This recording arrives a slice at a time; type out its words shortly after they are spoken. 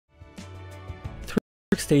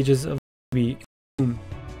stages of the baby in the womb.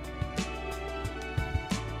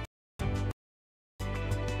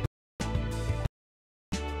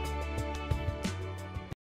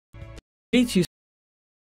 Creates you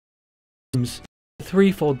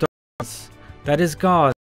threefold darkness, that is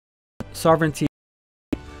God, sovereignty.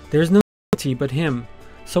 There is no sovereignty but Him,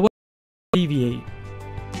 so what deviate?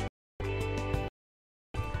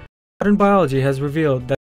 Modern biology has revealed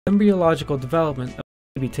that embryological development of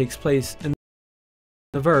the baby takes place in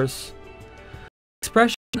the verse.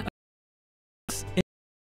 Expression of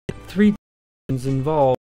three dimensions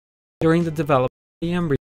involved during the development of the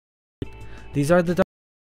embryo. These are the darkness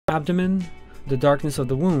of the abdomen, the darkness of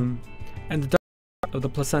the womb, and the darkness of the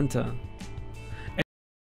placenta. And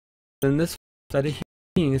in this that a human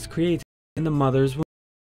being is created in the mother's womb.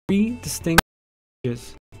 Three distinct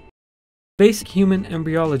stages. Basic human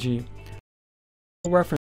embryology.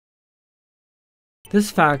 Reference. This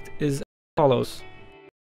fact is as follows.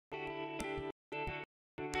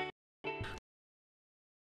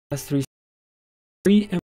 As three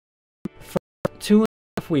for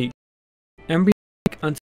 2.5 weeks, embryonic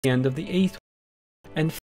until the end of the 8th week,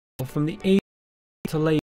 and from the 8th to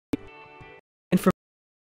late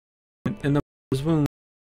information in the mother's womb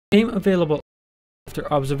became available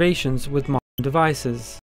after observations with modern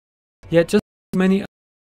devices. Yet just as many other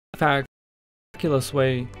facts in a miraculous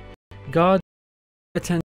way, God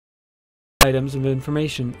attended items of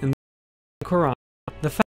information in the Qur'an. The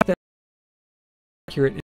fact that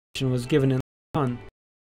accurate information was given in the Qur'an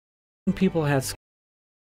when people had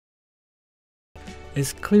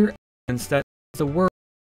is clear evidence that the word